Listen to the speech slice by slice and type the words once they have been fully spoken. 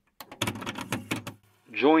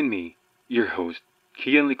Join me, your host,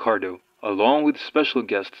 Kian Licardo, along with special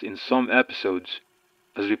guests in some episodes,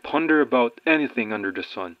 as we ponder about anything under the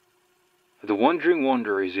sun. The Wandering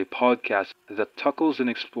Wanderer is a podcast that tackles and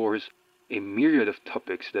explores a myriad of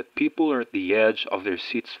topics that people are at the edge of their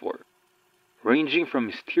seats for, ranging from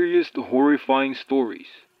mysterious to horrifying stories,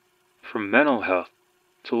 from mental health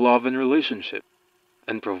to love and relationship,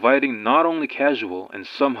 and providing not only casual and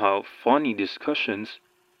somehow funny discussions,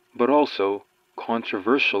 but also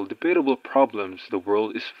controversial, debatable problems the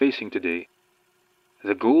world is facing today.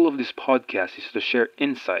 The goal of this podcast is to share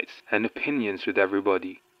insights and opinions with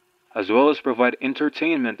everybody, as well as provide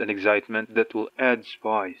entertainment and excitement that will add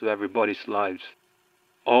spice to everybody's lives.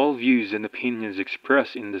 All views and opinions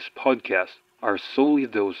expressed in this podcast are solely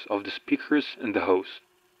those of the speakers and the host.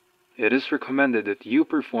 It is recommended that you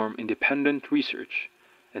perform independent research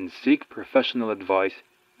and seek professional advice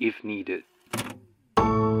if needed.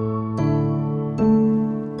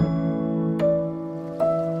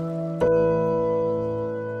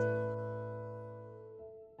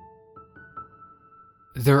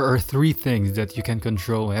 There are three things that you can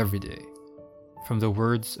control every day, from the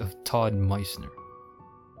words of Todd Meisner.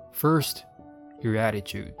 First, your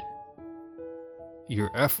attitude,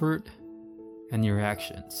 your effort, and your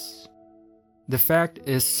actions. The fact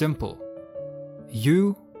is simple.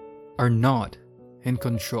 You are not in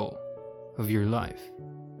control of your life.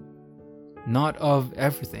 Not of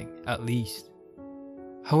everything, at least.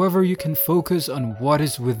 However, you can focus on what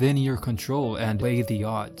is within your control and weigh the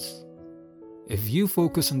odds. If you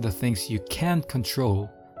focus on the things you can't control,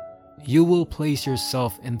 you will place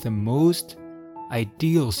yourself in the most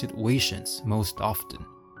ideal situations most often.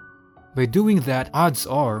 By doing that, odds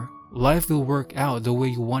are life will work out the way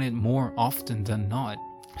you want it more often than not.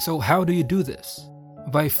 So how do you do this?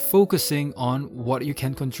 By focusing on what you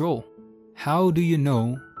can control. How do you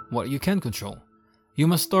know what you can control? You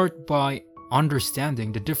must start by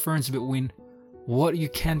understanding the difference between what you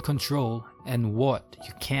can control and what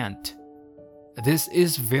you can't. This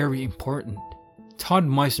is very important. Todd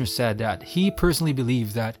Meisner said that he personally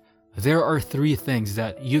believes that there are three things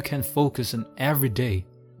that you can focus on every day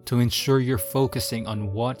to ensure you're focusing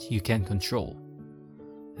on what you can control.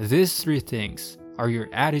 These three things are your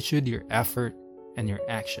attitude, your effort, and your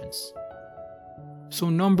actions. So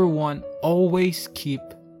number one, always keep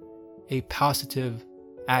a positive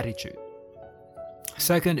attitude.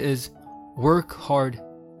 Second is work hard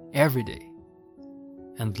every day.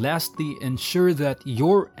 And lastly, ensure that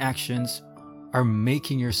your actions are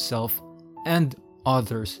making yourself and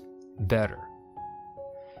others better.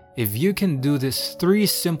 If you can do these three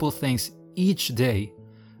simple things each day,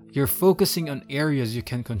 you're focusing on areas you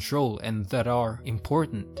can control and that are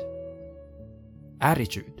important.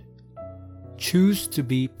 Attitude. Choose to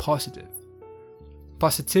be positive.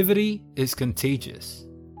 Positivity is contagious.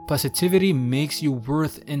 Positivity makes you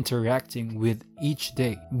worth interacting with each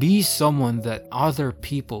day. Be someone that other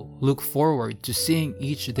people look forward to seeing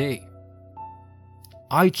each day.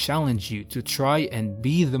 I challenge you to try and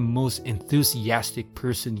be the most enthusiastic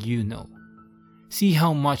person you know. See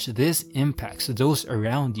how much this impacts those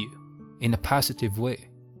around you in a positive way.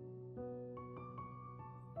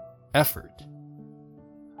 Effort.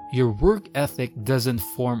 Your work ethic doesn't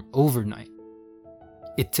form overnight.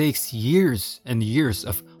 It takes years and years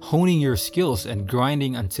of honing your skills and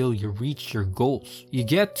grinding until you reach your goals. You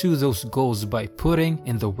get to those goals by putting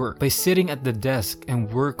in the work, by sitting at the desk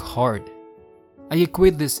and work hard. I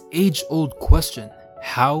equate this age-old question,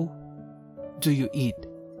 how do you eat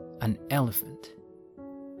an elephant?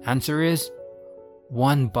 Answer is,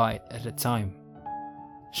 one bite at a time.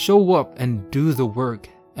 Show up and do the work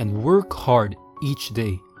and work hard each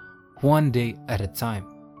day, one day at a time.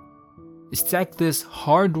 Stack these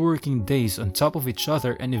hard-working days on top of each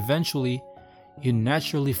other and eventually, you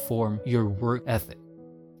naturally form your work ethic.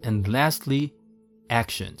 And lastly,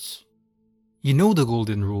 actions. You know the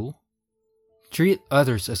golden rule. Treat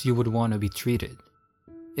others as you would want to be treated.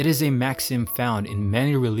 It is a maxim found in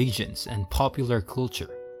many religions and popular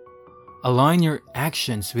culture. Align your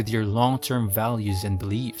actions with your long-term values and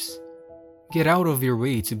beliefs. Get out of your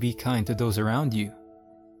way to be kind to those around you.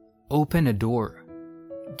 Open a door.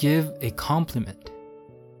 Give a compliment.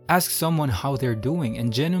 Ask someone how they're doing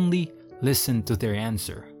and genuinely listen to their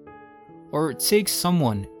answer. Or take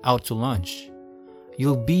someone out to lunch.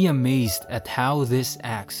 You'll be amazed at how these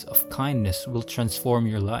acts of kindness will transform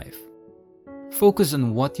your life. Focus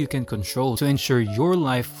on what you can control to ensure your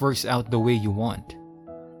life works out the way you want.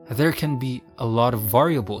 There can be a lot of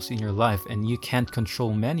variables in your life and you can't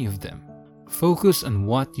control many of them. Focus on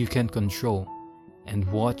what you can control and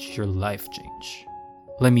watch your life change.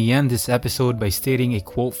 Let me end this episode by stating a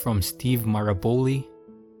quote from Steve Maraboli.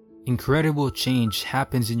 incredible change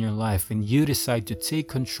happens in your life when you decide to take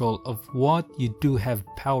control of what you do have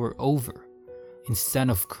power over, instead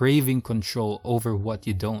of craving control over what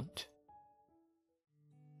you don't.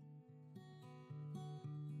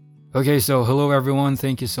 Okay, so hello everyone,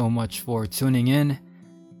 thank you so much for tuning in.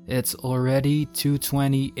 It's already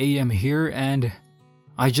 2:20 a.m. here and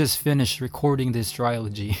I just finished recording this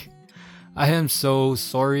trilogy. I am so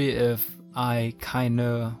sorry if I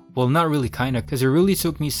not really because it really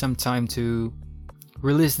took me some time to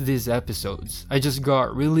release these episodes. I just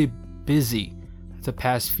got really busy the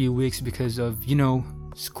past few weeks because of,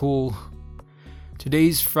 school.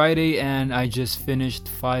 Today's Friday and I just finished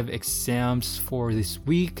 5 exams for this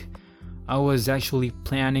week. I was actually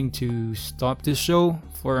planning to stop the show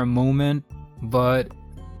for a moment, but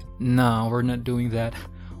no, we're not doing that.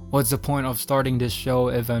 What's the point of starting this show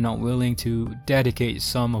if I'm not willing to dedicate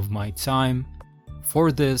some of my time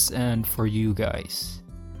for this and for you guys?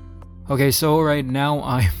 Okay, so right now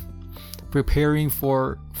I'm preparing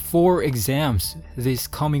for 4 exams this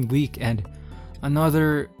coming week and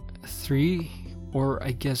another 3 or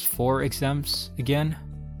I guess 4 exams again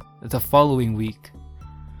the following week.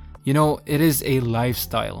 It is a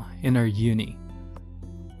lifestyle in our uni.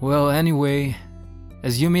 Well, anyway,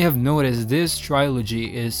 as you may have noticed, this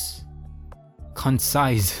trilogy is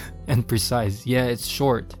concise and precise. Yeah, it's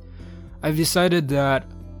short. I've decided that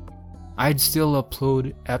I'd still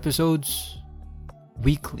upload episodes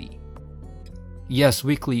weekly. Yes,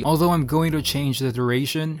 weekly. Although I'm going to change the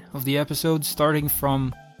duration of the episodes starting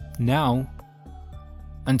from now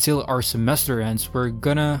until our semester ends. We're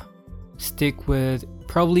gonna stick with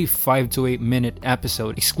probably 5 to 8 minute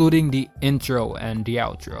episode, excluding the intro and the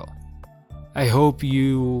outro. I hope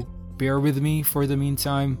you bear with me for the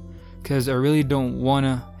meantime, because I really don't want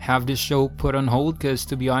to have this show put on hold, because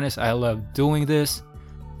to be honest, I love doing this.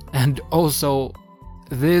 And also,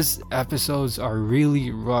 these episodes are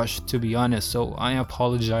really rushed, to be honest, so I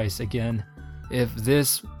apologize again if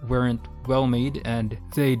this weren't well made and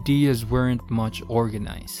the ideas weren't much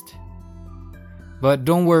organized. But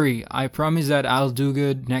don't worry, I promise that I'll do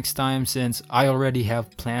good next time since I already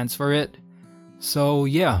have plans for it. So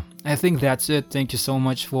yeah, I think that's it. Thank you so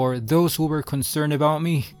much for those who were concerned about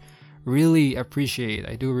me. Really appreciate.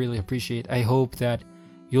 I do really appreciate. I hope that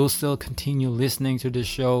you'll still continue listening to this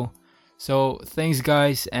show. So thanks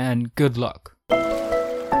guys and good luck.